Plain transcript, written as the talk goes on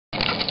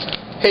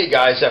Hey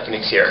guys,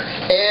 Ephenix here,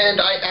 and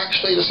I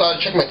actually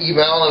decided to check my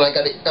email, and I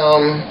got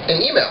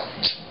an email.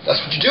 That's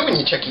what you do when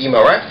you check your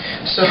email, right?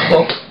 So,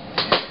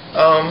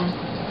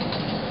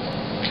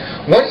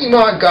 one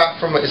email I got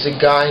from is a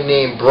guy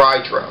named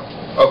Brydrow,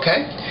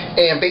 okay?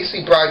 And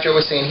basically Brydrow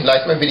was saying he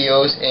liked my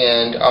videos,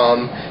 and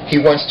he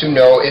wants to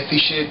know if he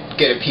should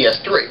get a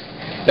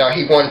PS3. Now,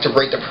 he wanted to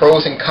rate the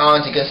pros and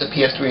cons against the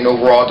PS3, and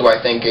overall, do I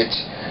think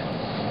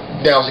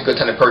now's a good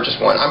time to purchase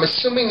one. I'm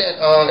assuming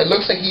that it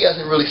looks like he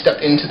hasn't really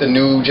stepped into the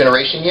new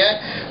generation yet,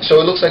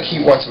 so it looks like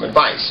he wants some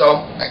advice.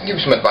 So I can give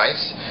you some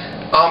advice.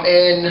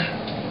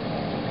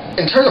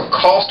 In terms of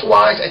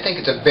cost-wise, I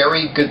think it's a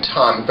very good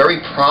time,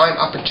 very prime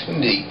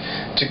opportunity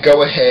to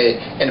go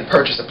ahead and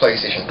purchase a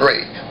PlayStation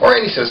 3 or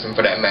any system for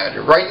that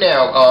matter. Right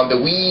now,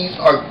 the Wii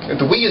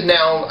is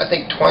now I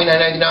think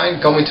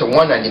 $29.99, going to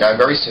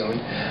 $199 very soon.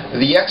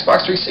 The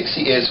Xbox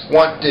 360 is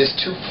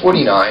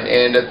 $249,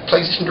 and the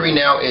PlayStation 3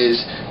 now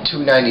is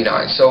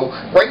 $299. So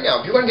right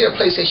now, if you're going to get a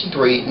PlayStation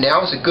 3,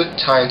 now is a good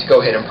time to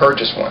go ahead and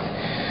purchase one.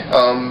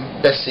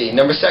 Let's see.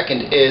 Number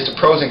second is the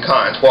pros and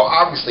cons. Well,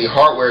 obviously,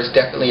 hardware is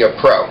definitely a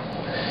pro.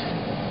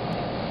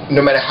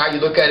 No matter how you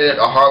look at it,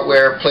 a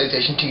hardware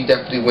PlayStation 2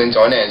 definitely wins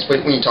on ends,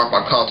 but when you talk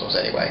about consoles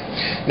anyway.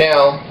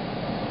 Now,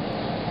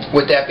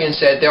 with that being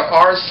said, there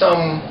are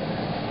some,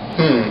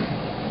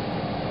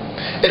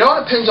 it all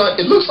depends on,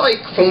 it looks like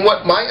from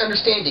what my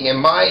understanding and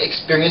my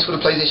experience with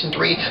the PlayStation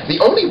 3,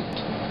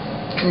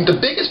 the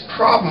biggest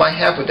problem I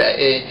have with that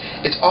is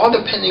it's all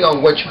depending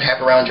on what you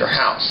have around your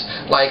house.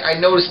 Like, I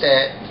noticed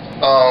that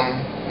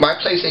my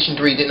PlayStation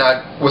 3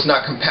 was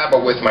not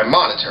compatible with my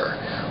monitor,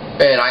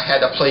 and I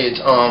had to play it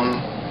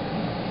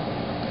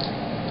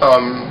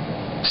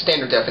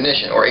standard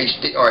definition, or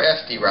HD or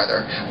SD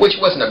rather, which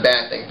wasn't a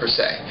bad thing per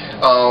se.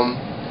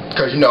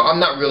 Because I'm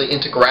not really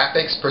into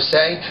graphics per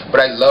se, but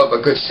I love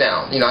a good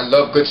sound. I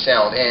love good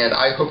sound, and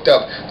I hooked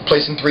up the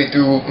PlayStation 3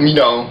 through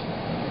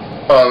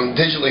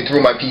digitally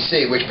through my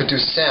PC, which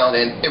produced sound,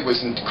 and it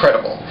was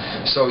incredible.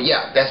 So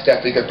yeah, that's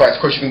definitely a good price.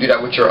 Of course, you can do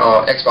that with your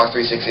Xbox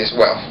 360 as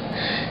well.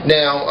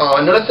 Now,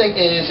 another thing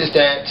is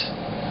that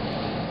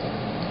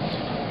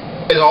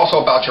it's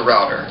also about your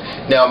router.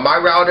 Now, my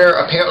router,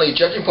 apparently,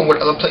 judging from what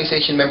other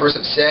PlayStation members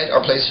have said, or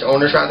PlayStation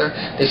owners rather,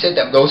 they said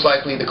that most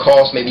likely the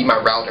cause may be my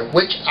router,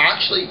 which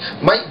actually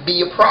might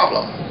be a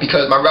problem,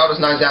 because my router is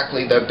not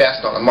exactly the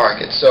best on the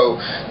market. So,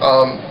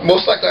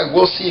 most likely I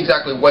will see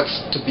exactly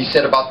what's to be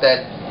said about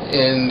that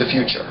in the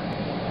future.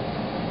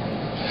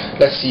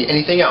 Let's see,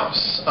 anything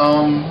else?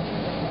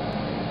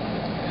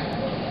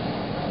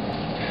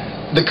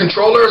 The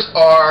controllers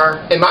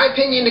are, in my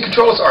opinion, the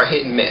controllers are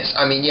hit and miss.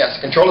 I mean, yes,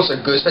 the controllers are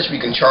good, especially if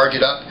you can charge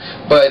it up,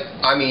 but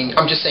I mean,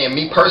 I'm just saying,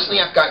 me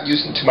personally, I've gotten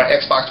used to my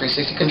Xbox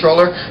 360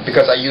 controller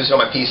because I use it on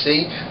my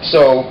PC,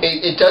 so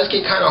it does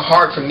get kind of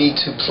hard for me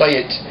to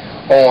play it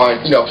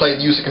on,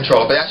 use the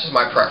controller, but that's just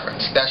my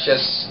preference. That's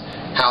just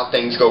how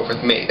things go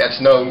with me.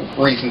 That's no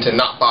reason to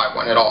not buy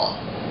one at all,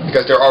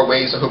 because there are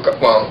ways to hook up,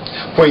 well,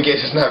 point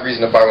case, it's not a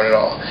reason to buy one at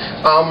all.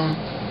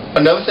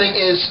 Another thing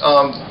is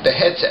the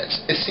headsets.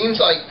 It seems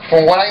like,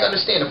 from what I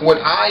understand, from what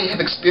I have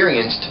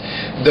experienced,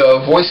 the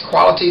voice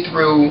quality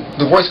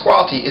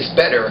is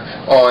better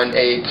on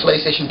a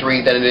PlayStation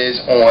 3 than it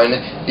is on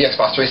the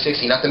Xbox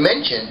 360. Not to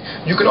mention,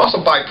 you can also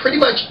buy pretty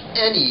much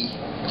any.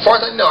 As far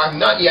as I know, I've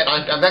not yet.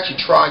 I've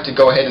actually tried to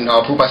go ahead and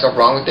prove myself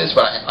wrong with this,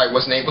 but I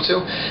wasn't able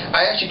to.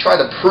 I actually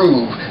tried to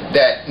prove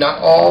that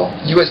not all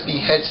USB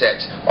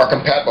headsets are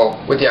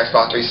compatible with the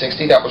Xbox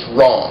 360. That was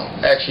wrong.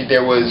 Actually,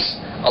 there was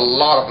a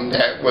lot of them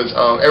that was,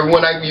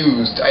 everyone I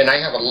used, and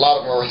I have a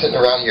lot of them sitting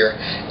around here,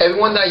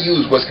 everyone that I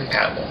used was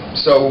compatible.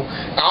 So,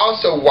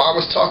 while I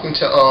was talking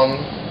to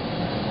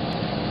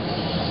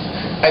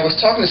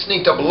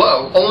Sneak Double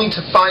O, only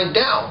to find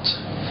out,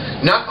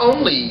 not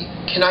only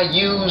can I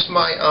use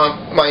my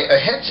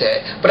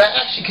headset, but I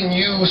actually can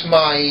use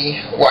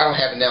my, well, I don't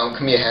have it now,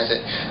 Camille has it,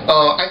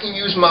 I can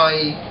use my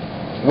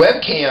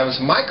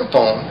webcam's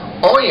microphone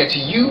on here to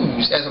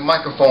use as a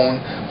microphone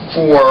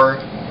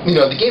for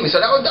the gaming. So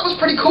that was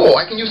pretty cool.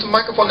 I can use the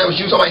microphone that was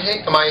used on my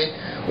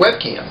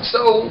webcam.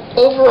 So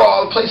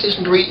overall, the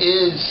PlayStation 3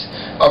 is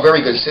a very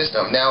good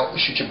system. Now,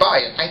 should you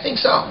buy it? I think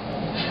so.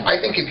 I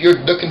think if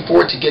you're looking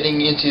forward to getting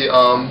into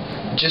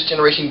just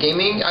generation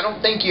gaming, I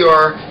don't think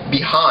you're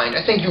behind.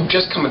 I think you've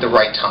just come at the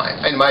right time,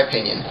 in my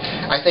opinion.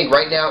 I think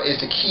right now is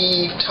the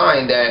key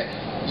time that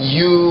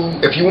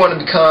if you want to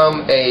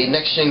become a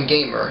next-gen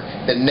gamer,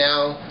 then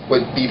now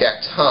would be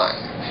that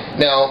time.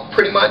 Now,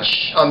 pretty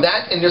much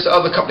that, and there's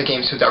other couple of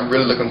games too that I'm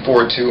really looking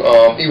forward to,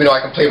 even though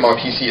I can play them on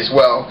PC as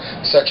well,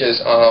 such as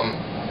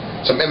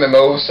some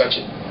MMOs, such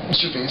as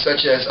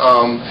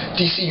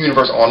DC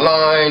Universe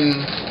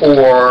Online,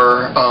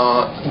 or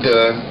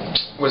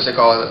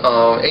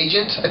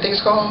Agent, I think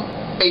it's called?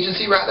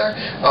 Agency, rather.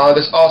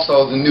 There's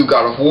also the new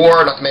God of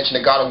War, not to mention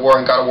the God of War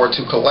and God of War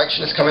 2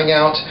 collection is coming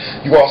out.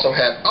 You also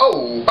have,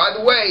 by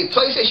the way,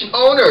 PlayStation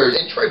owners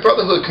and Trade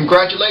Brotherhood,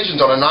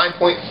 congratulations on a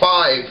 9.5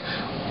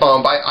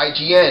 by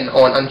IGN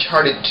on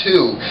Uncharted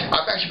 2.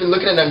 I've actually been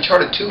looking at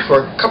Uncharted 2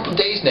 for a couple of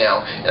days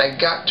now, and I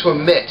got to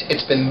admit,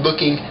 it's been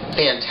looking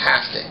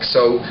fantastic.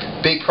 So,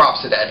 big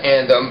props to that.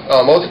 And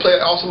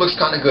multiplayer also looks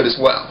kind of good as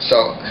well.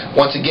 So,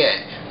 once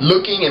again,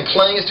 looking and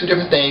playing is two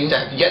different things.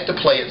 I have yet to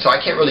play it, so I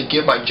can't really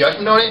give my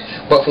judgment on it.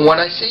 But from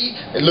what I see,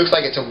 it looks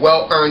like it's a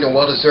well-earned and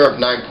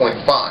well-deserved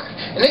 9.5.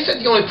 And they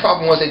said the only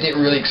problem was they didn't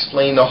really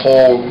explain the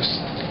whole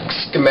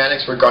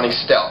schematics regarding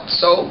stealth.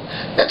 So,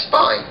 that's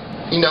fine.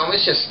 You know,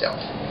 it's just stealth.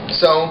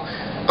 So,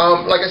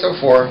 like I said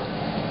before,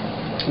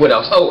 what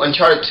else? Oh,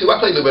 Uncharted 2. I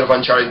played a little bit of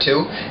Uncharted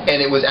 2, and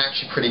it was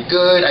actually pretty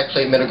good. I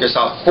played Metal Gear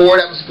Solid 4.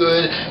 That was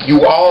good.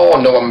 You all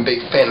know I'm a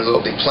big fan of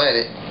Little Big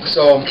Planet.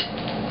 So,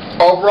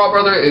 overall,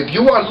 brother, if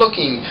you are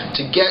looking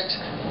to get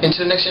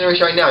into the next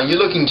generation right now, you're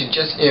looking to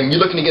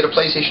get a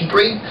PlayStation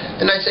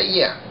 3, then I say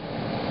yeah.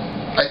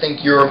 I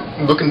think you're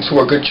looking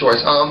to a good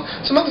choice.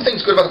 Some other things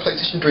good about the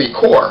PlayStation 3,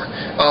 Core.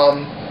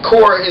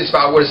 Core is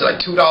about, what is it,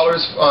 like $2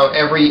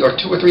 every, or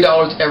 $2 or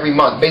 $3 every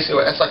month.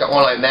 Basically, that's like an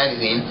online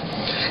magazine,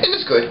 and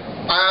it's good.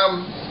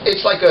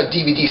 It's like a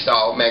DVD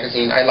style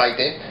magazine. I liked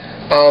it.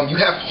 You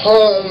have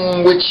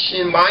Home, which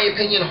in my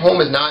opinion,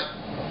 Home is not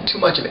too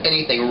much of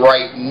anything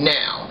right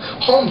now.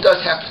 Home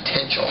does have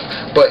potential,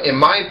 but in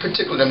my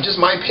particular,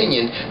 just my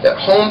opinion, that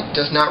Home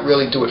does not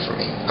really do it for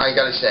me. I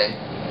gotta say,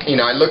 you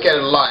know, I look at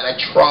it a lot, and I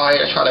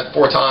tried like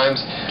 4 times.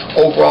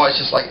 Overall, it's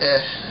just like,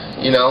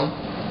 you know,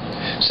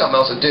 something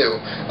else to do.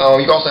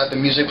 You also have the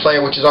music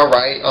player, which is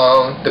alright.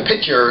 The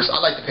pictures, I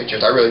like the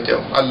pictures, I really do.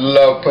 I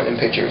love putting in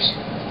pictures.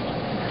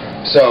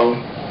 So,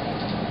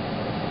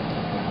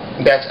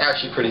 that's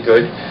actually pretty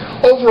good.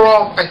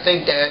 Overall, I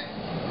think that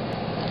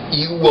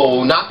you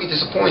will not be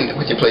disappointed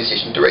with your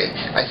PlayStation 3.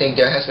 I think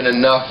there has been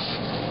enough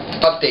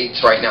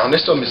updates right now, and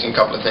they're still missing a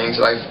couple of things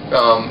that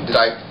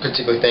I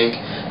particularly think,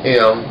 you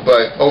know,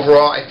 but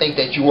overall I think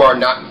that you are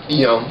not,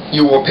 you know,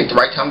 you will pick the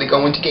right time to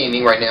go into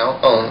gaming right now,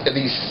 at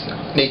least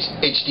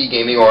HD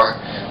gaming or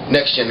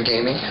next gen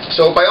gaming.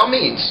 So by all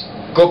means,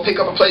 go pick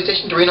up a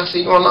PlayStation 3 and I'll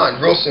see you online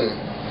real soon.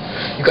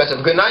 You guys have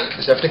a good night.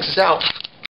 This Everything's out.